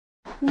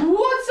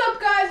What's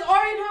up, guys?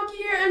 AryanHockey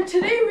here, and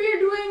today we are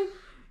doing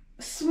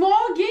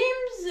small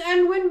games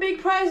and win big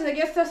prizes. I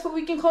guess that's what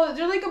we can call it.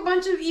 They're like a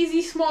bunch of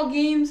easy small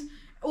games.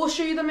 We'll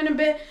show you them in a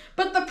bit.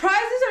 But the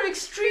prizes are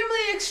extremely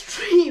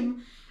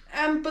extreme.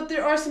 But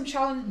there are some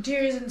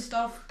challenges and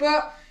stuff.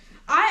 But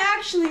I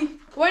actually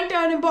went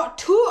down and bought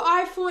 2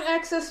 iPhone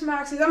XS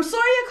Maxes. I'm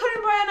sorry I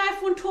couldn't buy an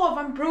iPhone 12.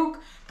 I'm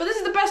broke. But this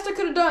is the best I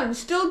could have done.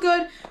 Still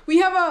good. We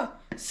have a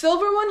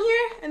silver one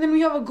here, and then we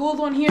have a gold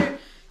one here.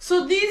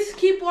 So these,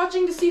 keep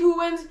watching to see who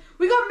wins.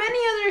 We got many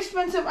other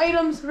expensive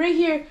items right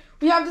here.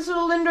 We have this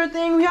little indoor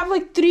thing. We have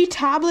like 3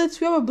 tablets.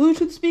 We have a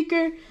Bluetooth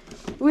speaker.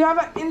 We have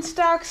an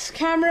Instax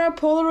camera,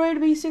 Polaroid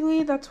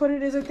basically. That's what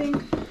it is, I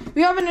think.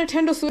 We have a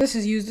Nintendo Switch. This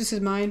is used. This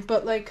is mine.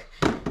 But like,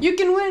 you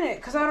can win it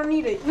because I don't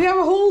need it. We have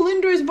a whole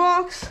indoors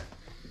box.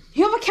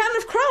 You have a can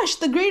of Crush,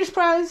 the greatest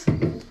prize.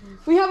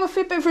 We have a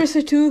Fitbit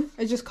Versa 2.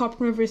 I just copied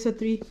my Versa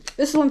 3.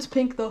 This one's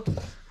pink though.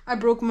 I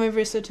broke my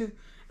Versa 2.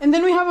 And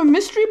then we have a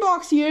mystery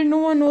box here. No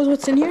one knows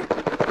what's in here.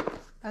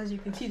 As you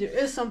can see, there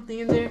is something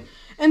in there.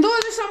 And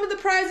those are some of the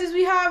prizes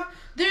we have.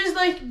 There's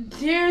like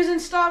dares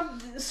and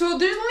stuff. So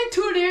there's only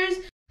 2 dares.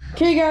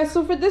 Okay guys,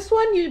 so for this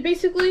one, you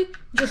basically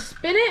just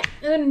spin it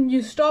and then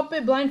you stop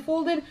it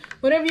blindfolded.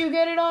 Whatever you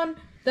get it on,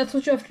 that's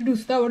what you have to do.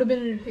 So that would have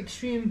been an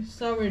extreme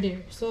sour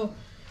dare. So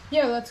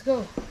yeah, let's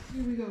go.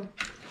 Here we go.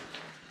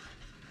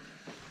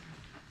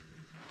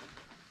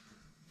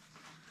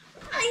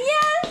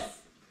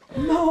 Yes!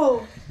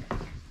 No!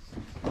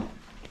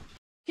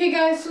 Okay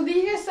guys, so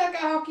these guys suck at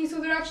hockey, so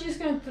they're actually just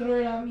gonna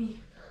throw it at me.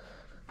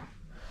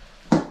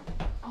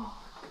 Oh,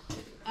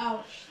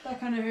 ouch, that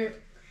kind of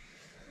hurt.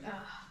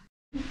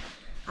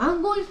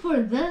 I'm going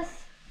for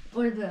this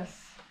or this.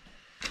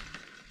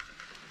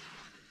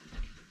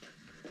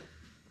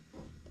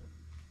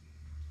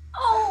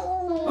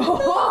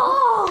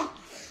 Oh!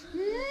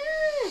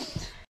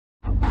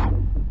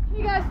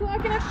 Hey guys, so I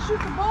can actually shoot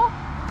the ball.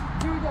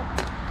 Here we go.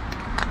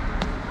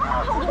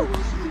 Oh!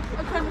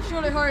 I'm trying to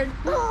shoot it hard.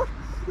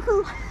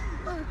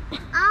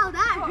 Ow,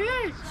 that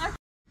hurts!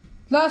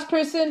 Last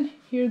person,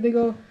 here they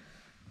go.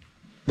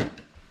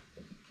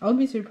 I'll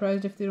be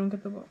surprised if they don't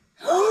get the ball.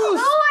 Oh,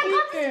 I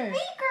got the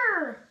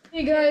speaker!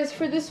 Hey guys,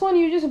 for this one,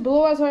 you just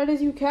blow as hard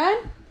as you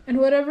can, and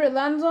whatever it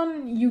lands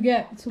on, you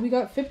get. So we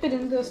got Fitbit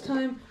in this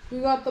time. We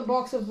got the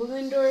box of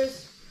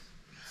indoors.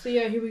 So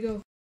yeah, here we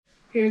go.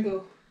 Here we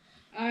go.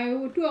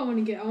 What do I want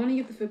to get? I want to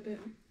get the Fitbit.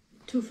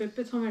 2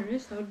 Fitbits on my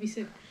wrist. That would be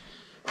sick.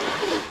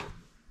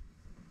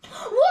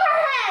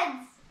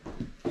 Warheads!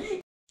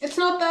 It's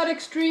not that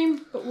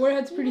extreme, but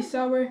Warhead's pretty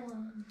sour.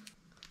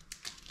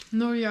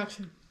 No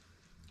reaction.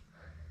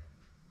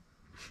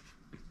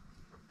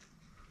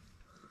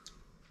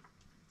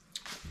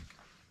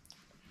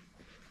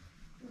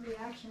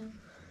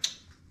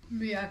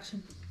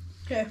 Reaction.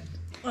 Okay,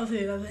 I'll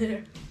see that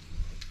later.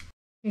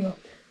 Here you go.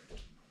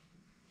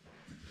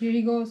 Here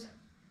he goes.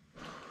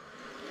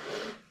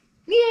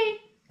 Yay!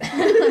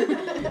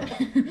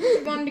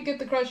 Going to get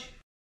the Crush.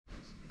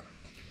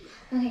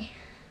 Okay.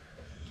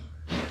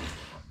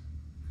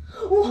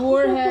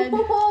 Warhead.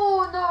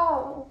 Oh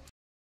no!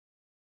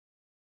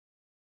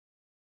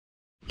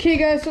 Okay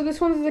guys, so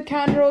this one's the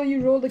can roll.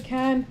 You roll the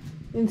can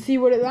and see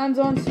what it lands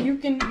on. So you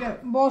can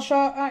get ball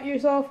shot at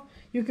yourself.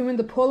 You can win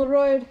the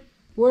Polaroid,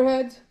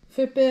 Warheads,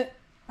 Fitbit,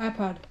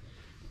 iPad.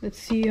 Let's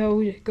see how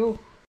we go.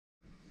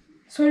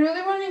 So I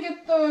really want to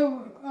get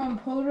the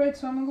Polaroid,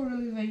 so I'm going to go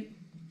really late.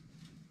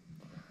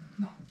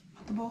 No,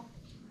 not the ball.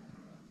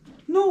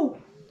 No!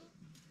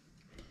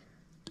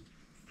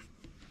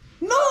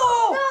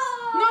 No!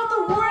 Not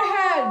the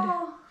Warhead!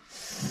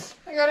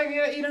 I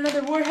gotta eat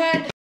another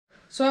Warhead.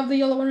 So I have the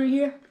yellow one right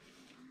here.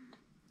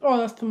 Oh,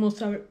 that's the most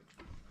sour.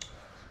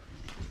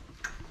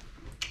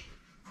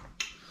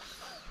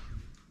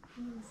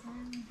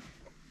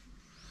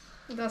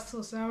 That's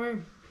so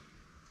sour.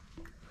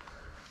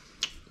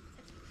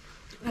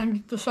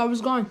 And the sour's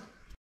gone.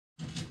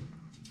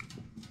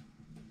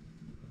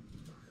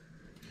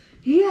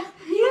 Yeah,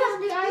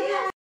 the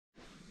iPad.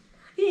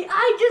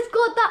 I just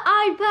got the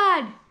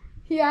iPad.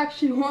 He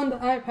actually won the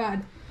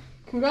iPad.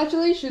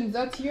 Congratulations,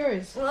 that's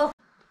yours. Well,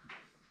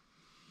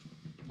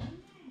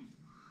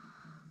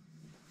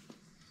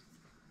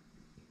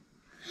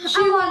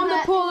 She won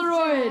the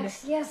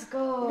Polaroid. Yes,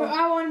 go. But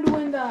I wanted to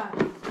win that.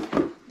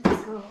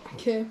 Let's go.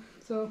 Okay,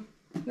 so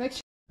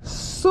next.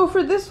 So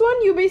for this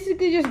one, you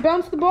basically just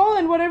bounce the ball,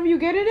 and whatever you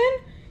get it in,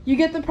 you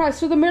get the prize.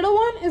 So the middle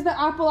one is the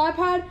Apple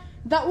iPad.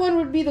 That one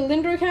would be the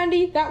Lindor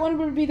candy. That one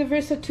would be the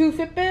Versa 2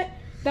 Fitbit.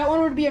 That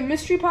one would be a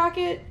mystery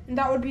packet, and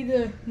that would be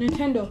the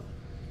Nintendo.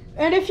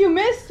 And if you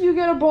miss, you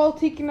get a ball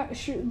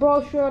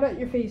ball shot at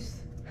your face.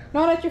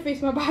 Not at your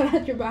face, my bad,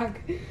 at your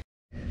back.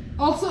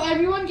 Also,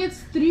 everyone gets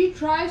 3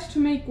 tries to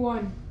make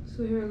one.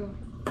 So here we go.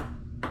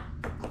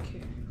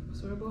 Okay,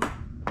 sorry, ball.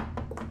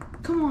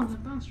 Come on,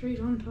 that bounced right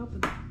on top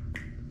of that.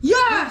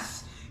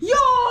 Yes! Yo!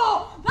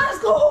 Let's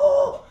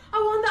go!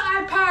 I won the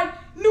iPad.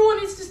 No one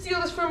needs to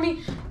steal this from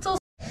me. It's all.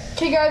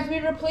 Okay, guys, we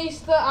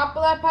replaced the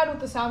Apple iPad with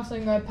the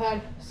Samsung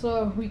iPad,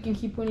 so we can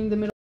keep winning the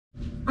middle.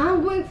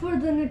 I'm going for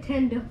the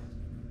Nintendo.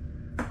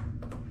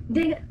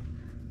 Dang it.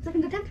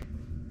 Second attempt.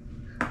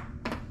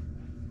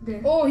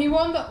 There. Oh, he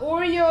won the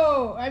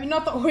Oreo. I mean,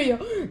 not the Oreo.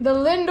 The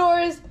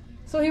Lindors.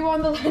 So he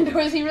won the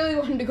Lindors. He really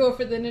wanted to go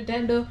for the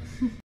Nintendo.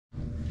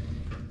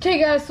 Okay,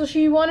 guys. So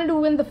she wanted to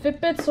win the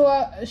Fitbit. So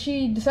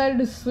she decided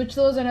to switch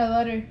those, and I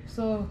let her.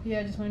 So yeah,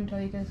 I just wanted to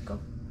tell you guys. Go.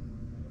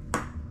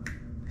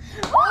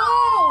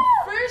 Oh!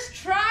 First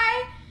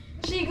try.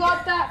 She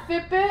got that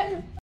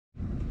Fitbit.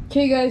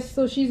 Okay, guys.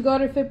 So she's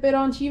got her Fitbit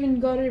on. She even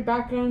got her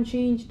background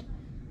changed.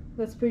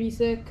 That's pretty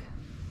sick.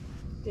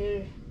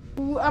 There.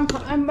 Ooh,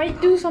 I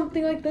might do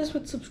something like this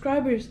with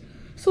subscribers.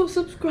 So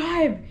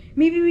subscribe.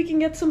 Maybe we can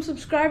get some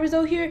subscribers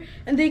out here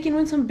and they can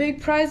win some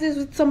big prizes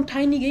with some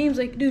tiny games.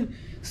 Like, dude,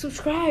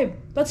 subscribe.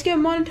 Let's get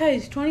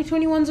monetized.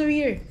 2021's our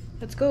year.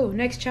 Let's go.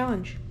 Next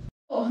challenge.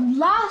 Oh,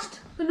 last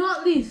but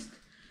not least.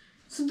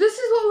 So this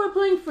is what we're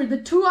playing for. The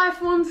 2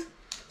 iPhones.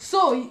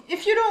 So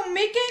if you don't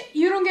make it,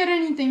 you don't get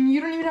anything. You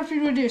don't even have to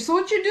do it here. So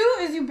what you do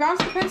is you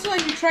bounce the pencil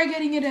and you try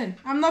getting it in.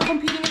 I'm not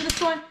competing in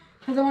this one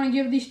because I want to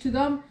give these to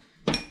them.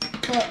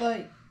 But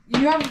like,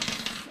 you have,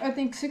 I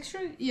think 6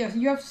 tries? Yes,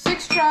 you have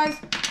 6 tries.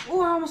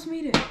 Oh, I almost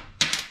made it.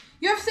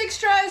 You have 6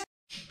 tries.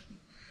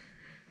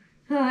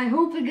 I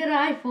hope we get an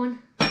iPhone.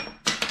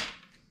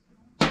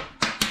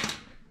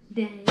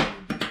 Dang.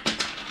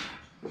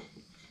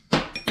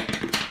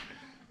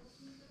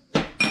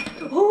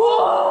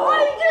 Oh!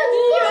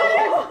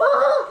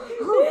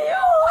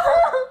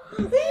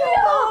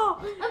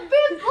 I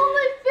failed on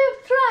my 5th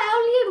try. I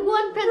only had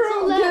 1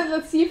 pencil left. Yeah,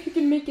 let's see if you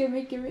can make it.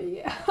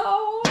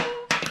 Oh.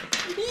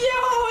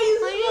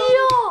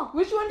 Yo!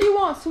 Which one do you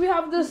want? So we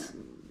have this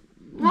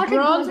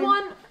bronze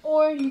one,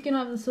 or you can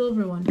have the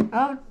silver one.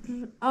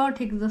 I'll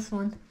take this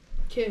one.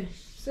 Okay,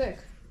 sick.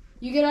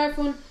 You get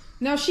iPhone.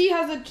 Now she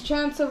has a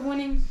chance of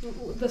winning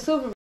the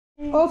silver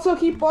one. Also,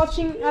 keep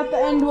watching. At the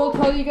end, we'll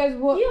tell you guys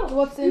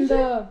what's in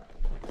the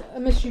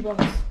mystery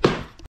box.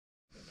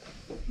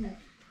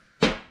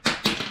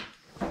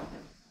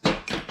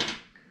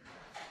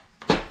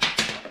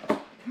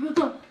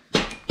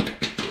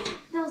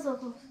 That was so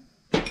close.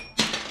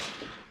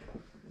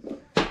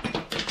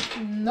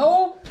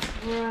 Nope.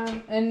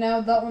 And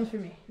now that one's for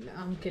me. No,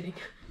 I'm kidding.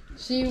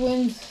 She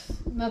wins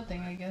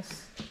nothing, I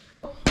guess.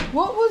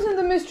 What was in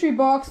the mystery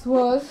box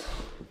was...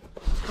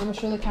 I'm gonna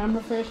show the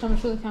camera first. I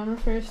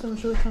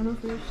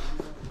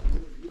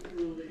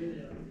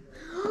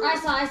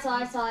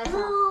saw.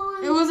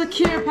 It was a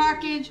care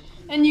package,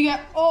 and you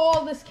get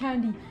all this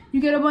candy. You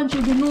get a bunch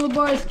of granola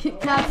bars,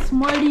 Kit Kats,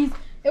 Smarties.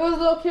 It was a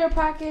little care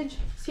package.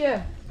 So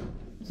yeah,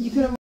 you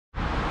could have.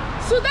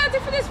 So that's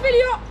it for this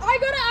video. I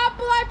got an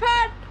Apple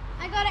iPad.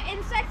 I got an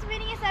Insect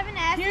Mini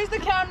 7S. Here's the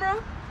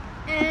camera.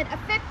 And a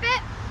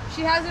Fitbit.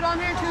 She has it on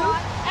here too.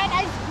 And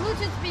a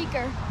Bluetooth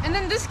speaker. And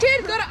then this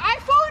kid got an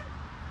iPhone.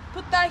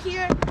 Put that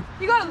here.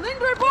 You got a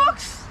Lindor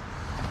box.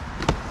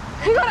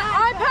 You got an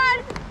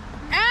iPad.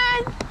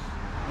 And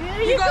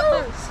you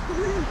got this.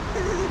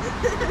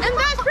 And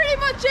that's pretty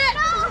much it.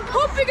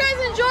 Hope you guys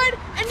enjoyed.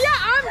 And yeah,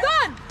 I'm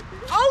done.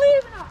 I'll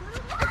leave.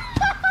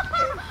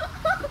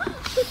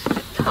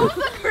 That was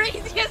the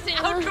craziest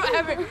outro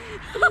ever.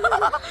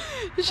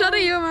 Shut up,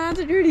 you man.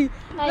 It's dirty.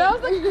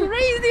 That was the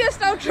craziest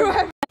outro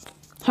ever.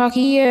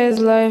 Hockey is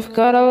life,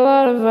 got a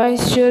lot of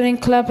ice, shooting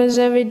clappers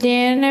every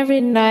day and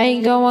every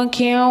night, going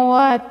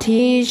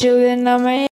KYT, shooting on my